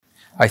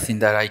I think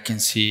that I can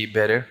see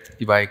better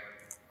if I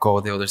go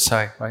the other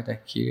side, right?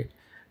 Here,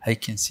 I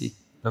can see.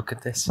 Look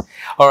at this.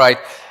 All right.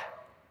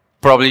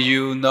 Probably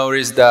you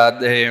noticed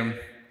that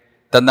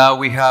now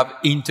we have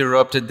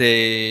interrupted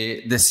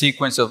the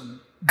sequence of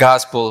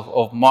Gospel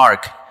of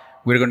Mark.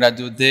 We're gonna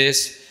do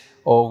this,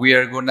 or we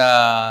are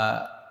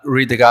gonna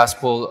read the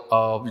Gospel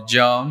of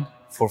John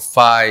for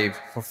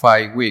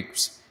five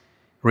weeks.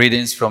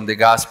 Readings from the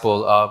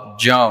Gospel of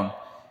John.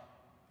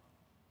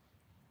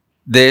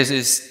 This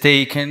is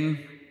taken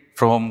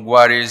from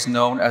what is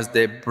known as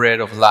the bread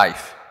of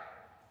life.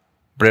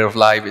 Bread of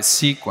life is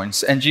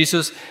sequence. And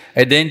Jesus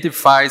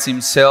identifies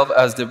himself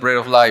as the bread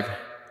of life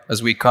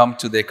as we come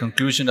to the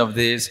conclusion of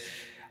this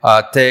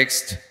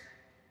text.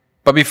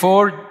 But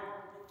before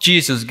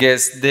Jesus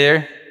gets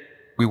there,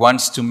 we want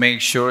to make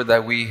sure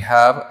that we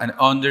have an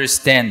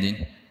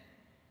understanding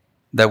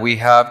that we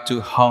have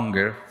to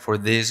hunger for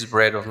this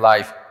bread of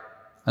life.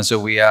 And so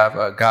we have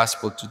a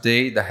gospel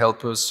today that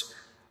helps us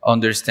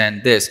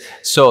understand this.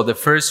 So the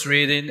first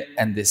reading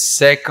and the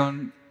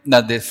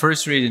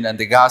first reading and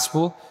the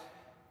gospel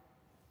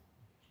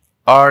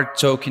are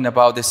talking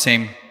about the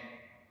same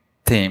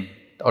theme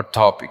or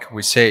topic.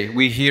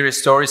 We hear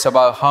stories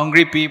about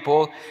hungry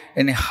people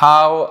and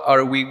how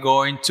are we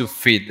going to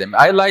feed them.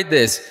 I like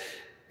this.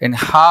 And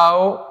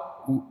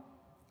how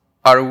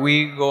are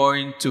we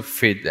going to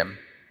feed them?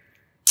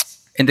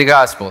 In the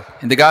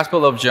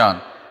gospel of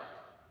John,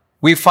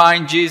 we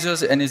find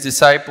Jesus and his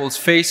disciples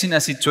facing a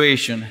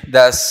situation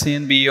that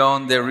seemed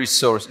beyond their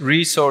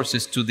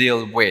resources to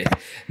deal with.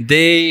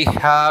 They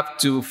have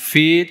to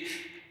feed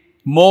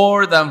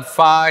more than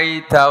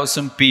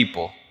 5,000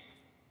 people.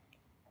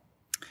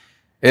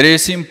 It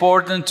is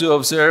important to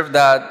observe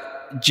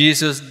that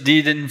Jesus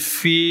didn't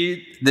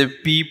feed the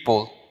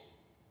people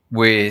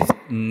with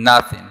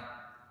nothing.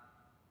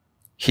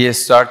 He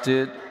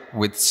started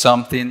with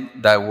something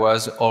that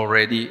was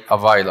already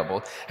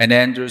available. And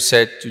Andrew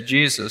said to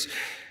Jesus,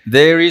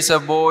 "There is a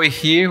boy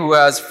here who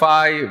has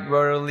 5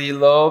 barley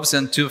loaves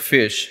and 2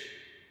 fish.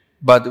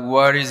 But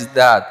what is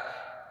that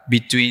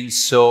between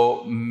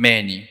so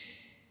many?"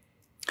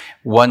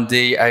 One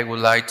day I would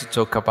like to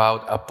talk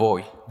about a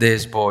boy,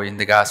 this boy in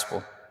the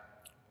gospel.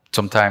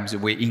 Sometimes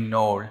we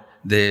ignore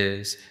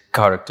this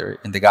character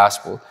in the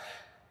gospel.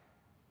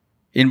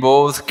 In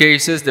both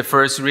cases, the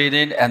first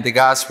reading and the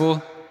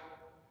gospel,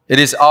 it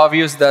is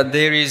obvious that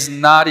there is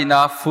not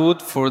enough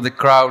food for the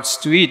crowds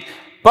to eat.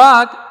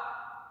 But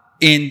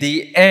in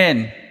the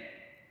end,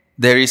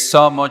 there is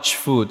so much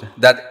food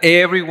that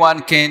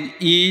everyone can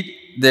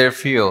eat their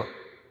fill,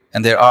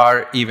 and there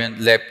are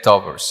even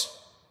leftovers.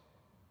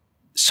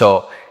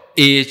 So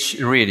each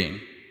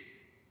reading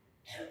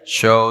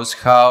shows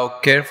how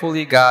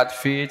carefully God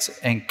feeds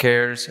and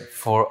cares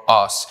for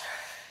us.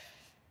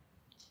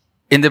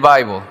 In the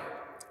Bible,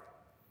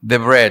 the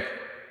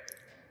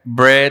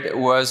bread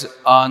was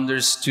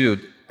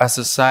understood as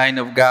a sign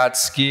of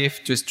God's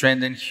gift to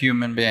strengthen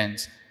human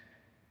beings.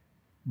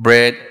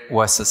 Bread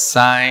was a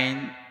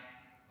sign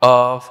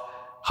of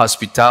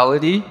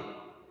hospitality,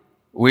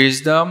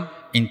 wisdom,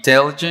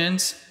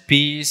 intelligence,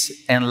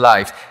 peace, and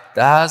life.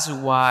 That's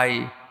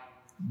why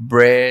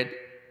bread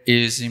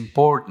is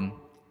important.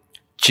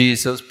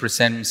 Jesus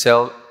presents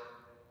himself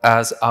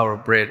as our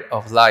bread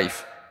of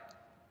life.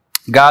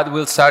 God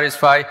will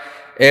satisfy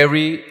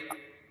every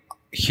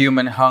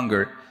human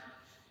hunger.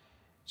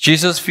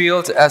 Jesus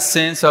feels a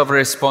sense of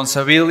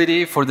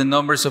responsibility for the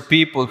numbers of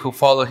people who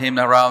follow him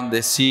around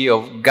the Sea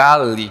of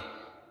Galilee.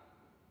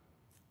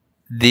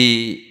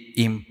 The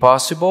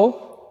impossible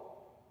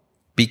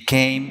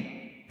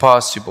became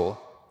possible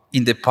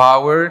in the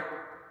power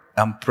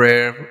and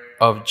prayer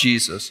of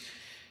Jesus.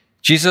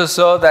 Jesus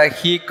saw that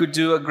he could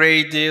do a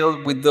great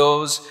deal with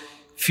those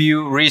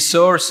few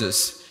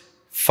resources.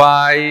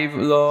 5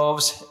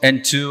 loaves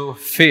and 2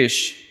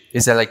 fish.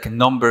 Is that like a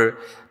number,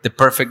 the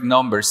perfect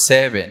number,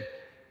 7.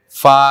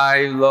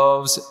 5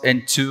 loaves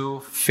and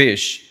 2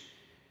 fish.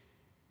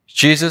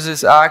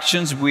 Jesus'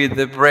 actions with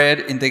the bread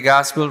in the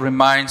gospel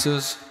remind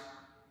us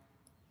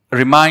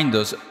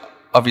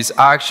of his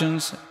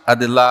actions at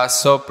the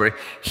Last Supper.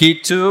 He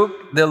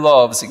took the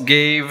loaves,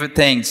 gave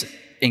thanks,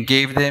 and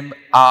gave them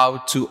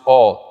out to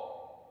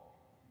all.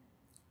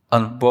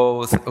 On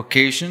both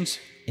occasions,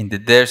 in the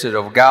desert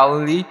of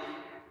Galilee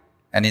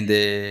and in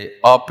the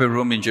upper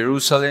room in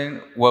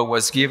Jerusalem, what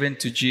was given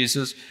to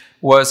Jesus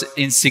was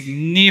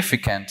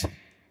insignificant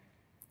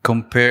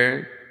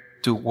compared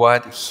to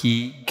what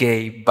he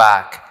gave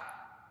back.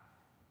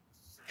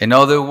 In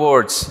other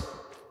words,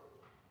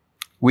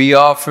 we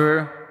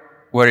offer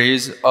what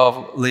is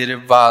of little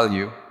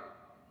value: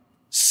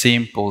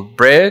 simple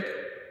bread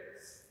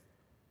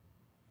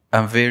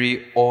and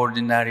very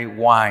ordinary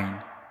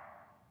wine.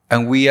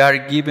 And we are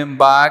given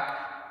back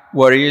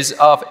what is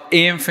of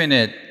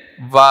infinite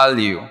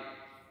value: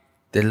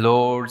 the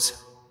Lord's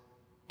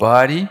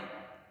body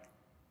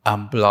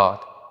and blood.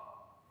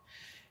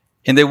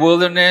 In the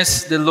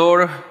wilderness, the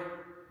Lord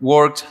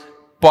worked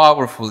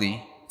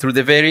powerfully through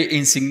the very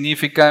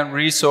insignificant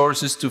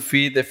resources to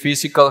feed the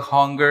physical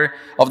hunger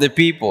of the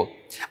people.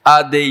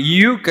 At the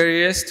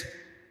Eucharist,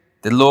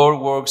 The Lord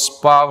works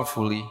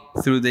powerfully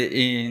through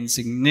the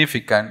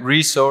insignificant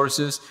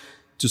resources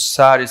to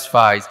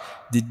satisfy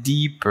the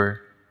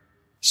deeper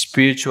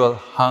spiritual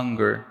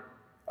hunger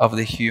of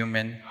the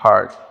human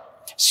heart.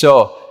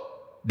 So,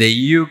 the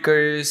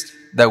Eucharist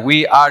that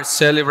we are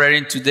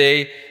celebrating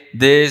today,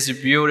 this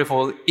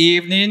beautiful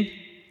evening,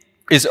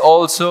 is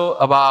also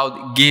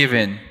about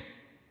giving,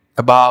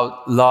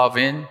 about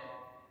loving,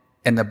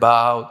 and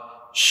about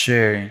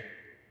sharing.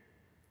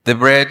 The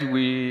bread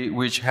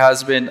which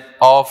has been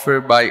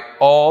offered by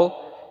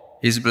all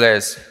is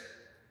blessed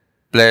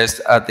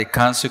at the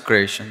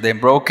consecration, then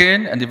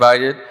broken and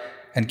divided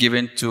and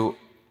given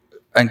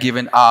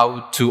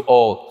out to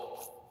all.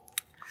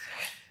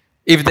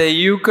 If the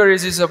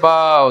Eucharist is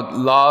about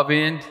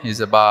loving, is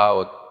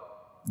about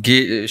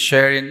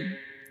sharing,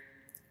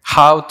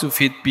 how to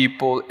feed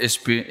people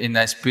in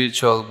a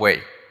spiritual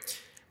way.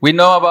 We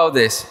know about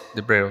this,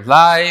 the bread of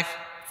life.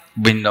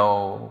 We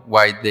know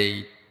why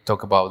they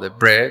talk about the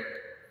bread.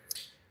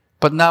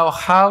 But now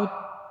how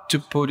to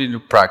put into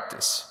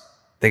practice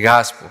the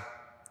gospel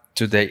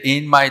today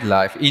in my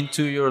life,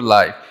 into your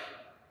life,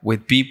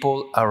 with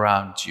people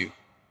around you.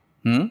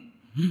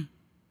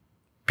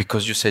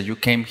 Because you said you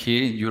came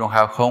here and you don't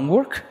have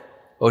homework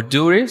or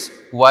duties,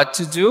 what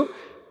to do?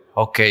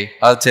 Okay,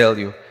 I'll tell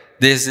you.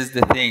 This is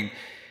the thing.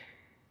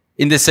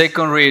 In the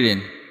second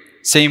reading,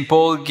 St.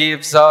 Paul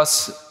gives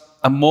us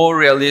a more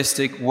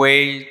realistic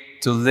way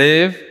to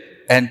live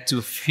and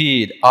to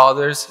feed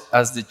others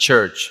as the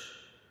church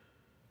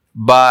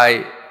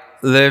by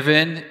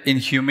living in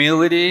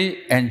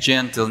humility and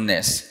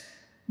gentleness,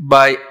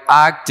 by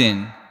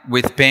acting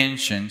with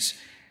patience,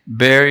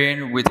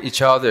 bearing with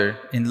each other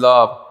in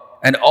love,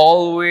 and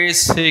always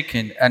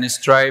seeking and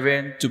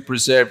striving to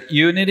preserve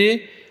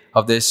unity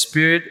of the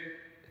Spirit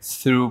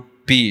through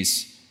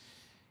peace.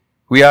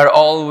 We are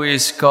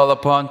always called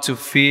upon to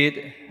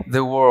feed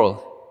the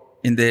world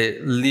in the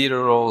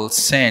literal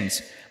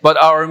sense.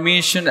 But our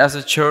mission as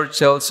a church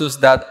tells us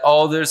that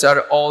others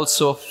are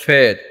also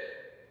fed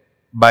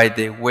by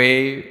the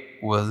way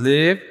we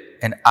live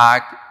and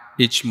act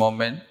each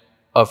moment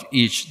of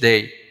each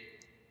day.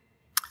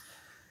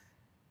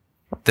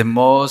 The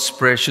most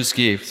precious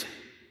gift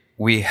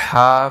we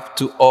have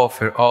to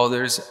offer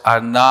others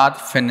are not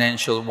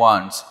financial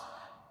ones,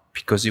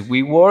 because if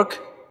we work,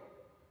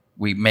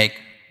 we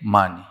make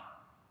money.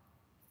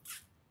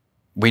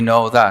 We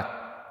know that.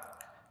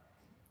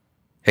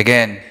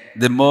 Again,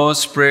 the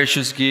most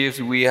precious gifts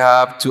we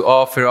have to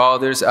offer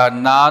others are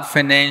not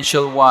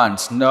financial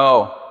ones.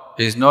 No,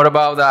 it's not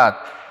about that.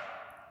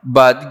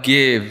 But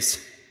gifts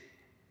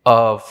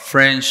of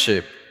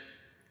friendship,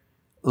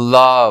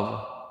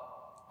 love,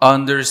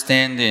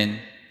 understanding,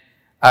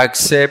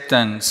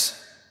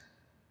 acceptance,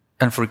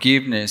 and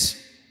forgiveness.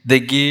 The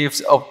gifts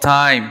of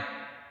time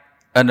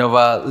and of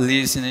a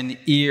listening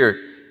ear.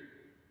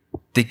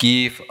 The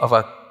gift of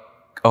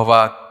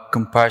a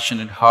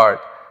compassionate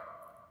heart.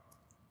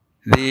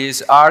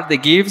 These are the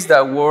gifts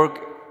that work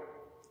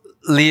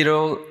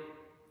little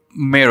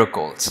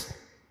miracles.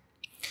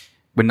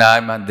 When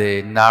I'm at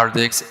the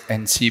narthex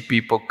and see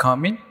people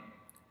coming,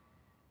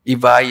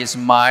 if I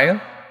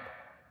smile,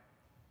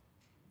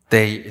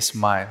 they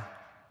smile.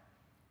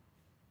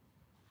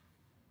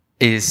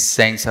 It's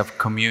sense of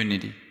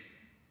community,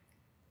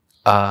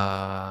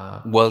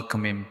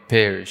 welcoming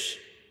parish.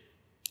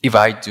 If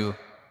I do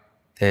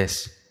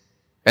this,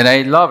 and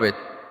I love it.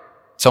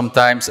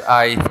 Sometimes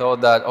I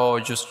thought that,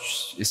 just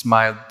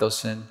smile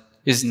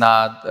is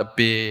not a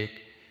big,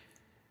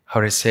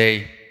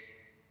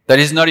 that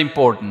is not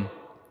important.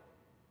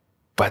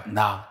 But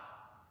now,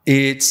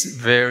 it's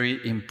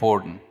very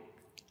important.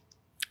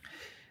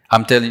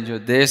 I'm telling you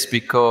this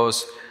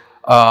because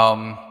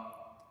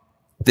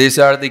these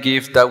are the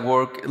gifts that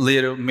work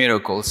little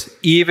miracles.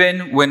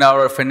 Even when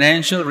our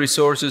financial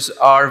resources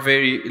are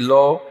very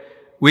low,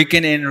 we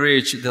can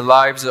enrich the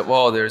lives of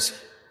others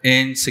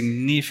in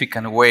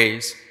significant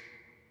ways.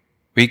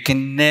 We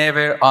can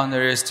never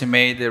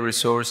underestimate the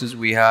resources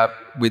we have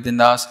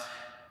within us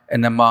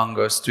and among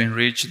us to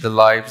enrich the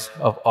lives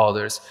of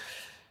others.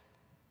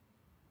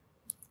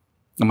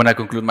 I'm going to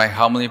conclude my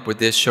homily with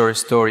this short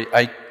story.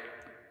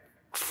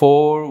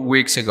 4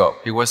 weeks ago,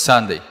 it was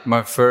Sunday,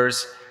 my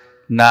first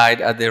night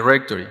at the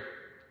rectory.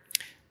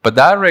 But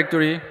that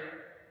rectory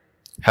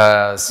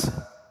has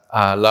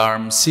an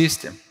alarm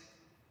system.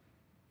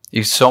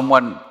 If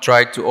someone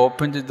tried to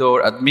open the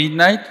door at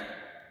midnight,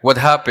 what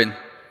happened?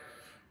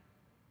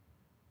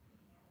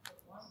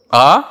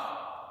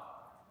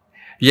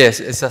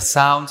 Yes, it's a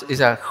sound, it's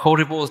a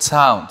horrible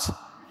sound.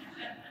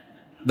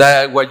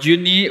 That what you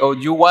need or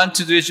you want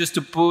to do is just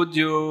to put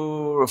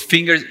your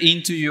fingers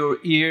into your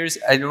ears.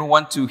 I don't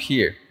want to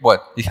hear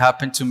what it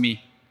happened to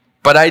me.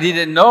 But I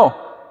didn't know.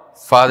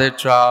 Father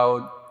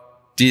Trout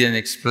didn't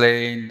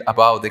explain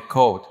about the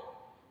code.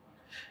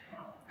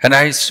 And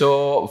I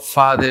saw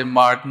Father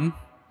Martin,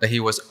 that he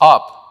was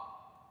up.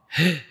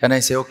 And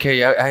I said,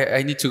 okay,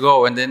 I need to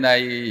go. And then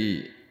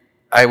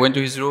I went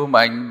to his room,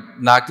 I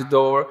knocked the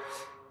door.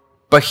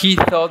 But he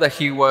thought that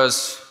he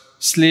was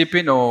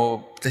sleeping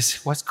or They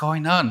said, what's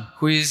going on?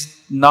 Who is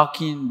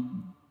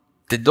knocking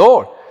the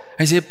door?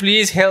 I said,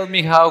 please help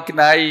me. How can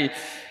I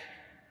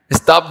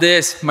stop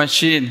this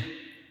machine?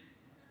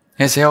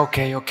 He said,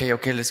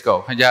 okay, let's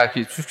go. And yeah,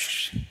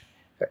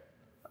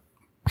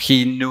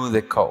 he knew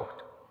the code.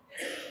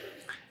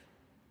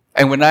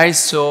 And when I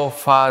saw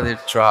Father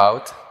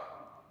Trout,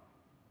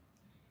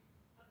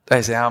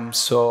 I said, I'm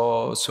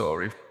so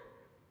sorry.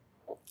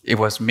 It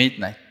was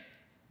midnight.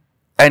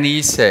 And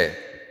he said,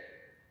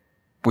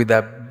 with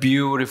a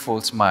beautiful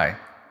smile,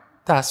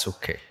 that's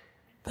okay.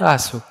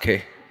 That's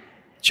okay.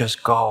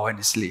 Just go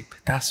and sleep.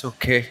 That's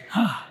okay.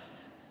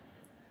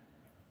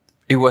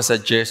 It was a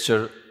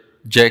gesture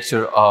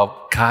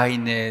of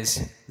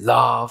kindness,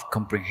 love,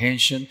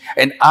 comprehension.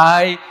 And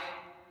I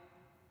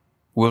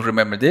will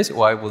remember this,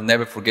 or I will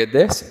never forget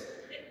this.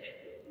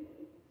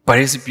 But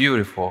it's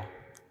beautiful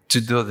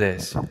to do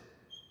this.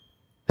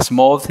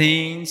 Small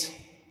things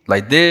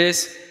like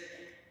this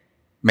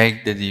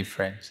make the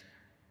difference.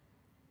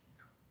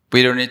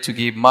 We don't need to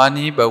give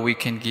money, but we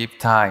can give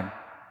time,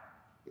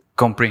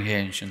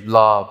 comprehension,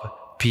 love,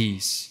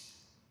 peace.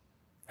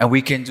 And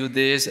we can do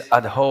this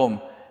at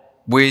home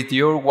with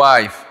your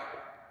wife.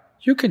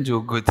 You can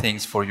do good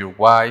things for your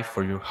wife,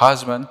 for your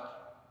husband.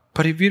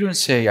 But if you don't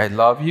say, I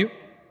love you,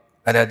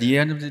 and at the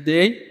end of the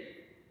day,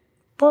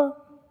 but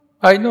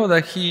I know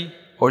that he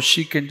or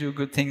she can do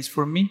good things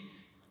for me.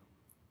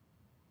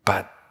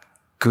 But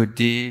good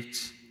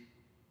deeds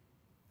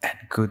and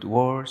good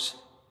words,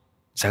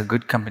 it's a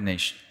good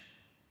combination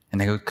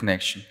and a good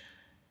connection.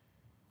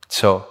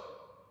 So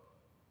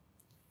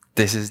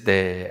this is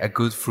a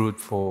good fruit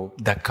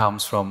that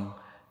comes from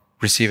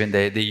receiving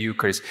the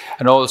Eucharist.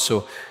 And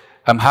also,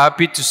 I'm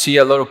happy to see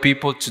a lot of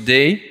people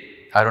today.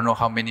 I don't know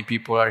how many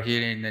people are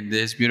here in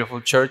this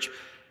beautiful church,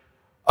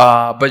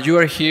 but you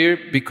are here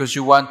because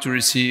you want to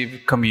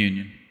receive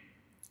communion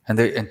and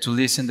to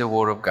listen to the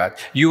Word of God.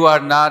 You are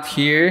not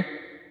here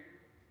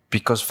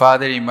because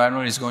Father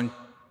Emmanuel is going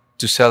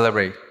to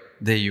celebrate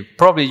the Eucharist.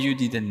 Probably you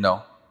didn't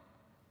know.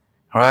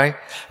 All right?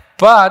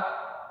 But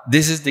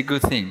this is the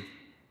good thing,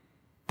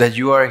 that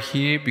you are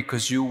here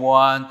because you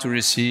want to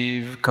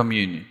receive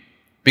communion.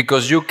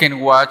 Because you can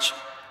watch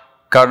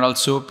Cardinal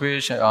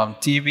Suppish on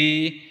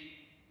TV,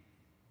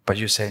 but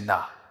you say,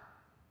 no,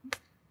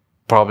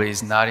 probably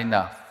it's not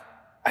enough.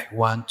 I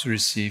want to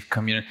receive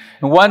communion.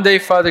 And one day,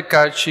 Father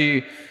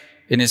Carci,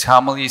 in his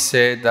homily,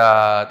 said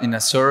that in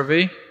a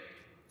survey,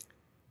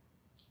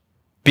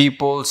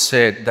 people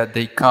said that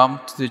they come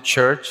to the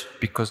church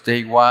because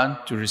they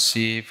want to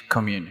receive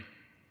communion.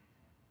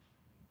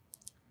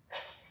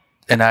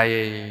 And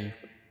I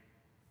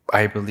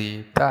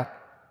believe that.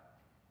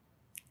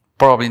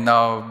 Probably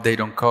now they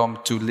don't come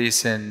to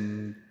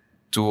listen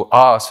to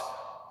us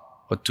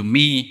or to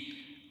me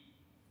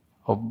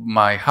or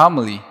my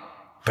homily,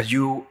 but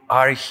you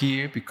are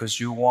here because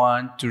you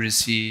want to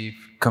receive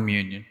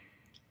communion.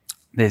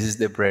 This is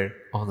the bread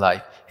of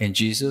life, and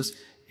Jesus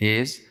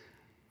is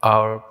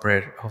our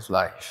bread of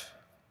life.